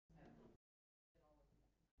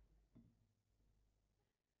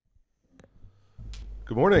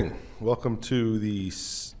Good morning. Welcome to the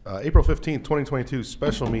April 15th, 2022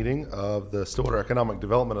 special meeting of the Stillwater Economic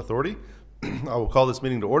Development Authority. I will call this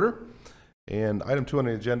meeting to order. And item 2 on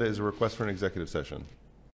the agenda is a request for an executive session.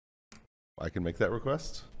 I can make that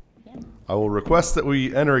request? Yeah. I will request that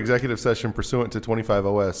we enter executive session pursuant to 25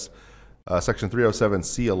 OS Section 307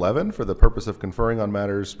 C11 for the purpose of conferring on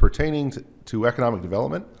matters pertaining to economic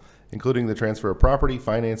development, including the transfer of property,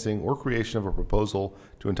 financing, or creation of a proposal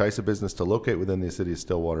to entice a business to locate within the city of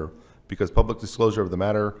Stillwater, because public disclosure of the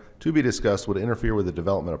matter to be discussed would interfere with the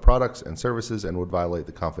development of products and services and would violate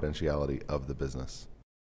the confidentiality of the business.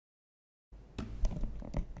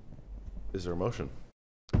 Is there a motion?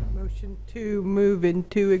 Motion to move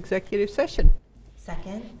into executive session.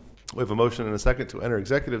 Second. We have a motion and a second to enter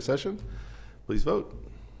executive session. Please vote.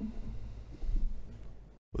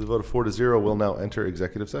 With a vote of 4-0, we'll now enter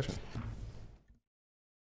executive session.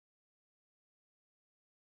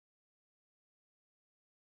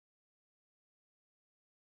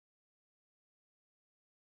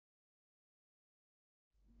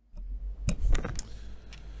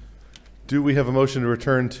 Do we have a motion to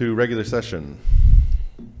return to regular session?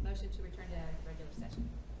 Motion to return to regular session.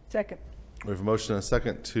 Second. We have a motion and a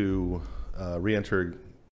second to re-enter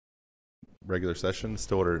regular session.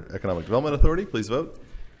 Stillwater Economic Development Authority, please vote.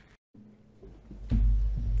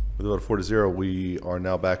 With a vote of 4-0, we are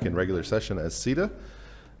now back in regular session as CETA.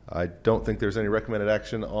 I don't think there's any recommended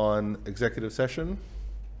action on executive session.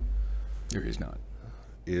 There is not.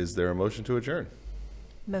 Is there a motion to adjourn?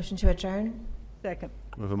 Motion to adjourn. Second.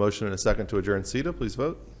 We have a motion and a second to adjourn CETA. Please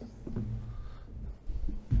vote.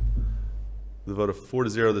 With a vote of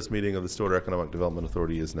 4-0, this meeting of the Stillwater Economic Development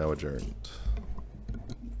Authority is now adjourned.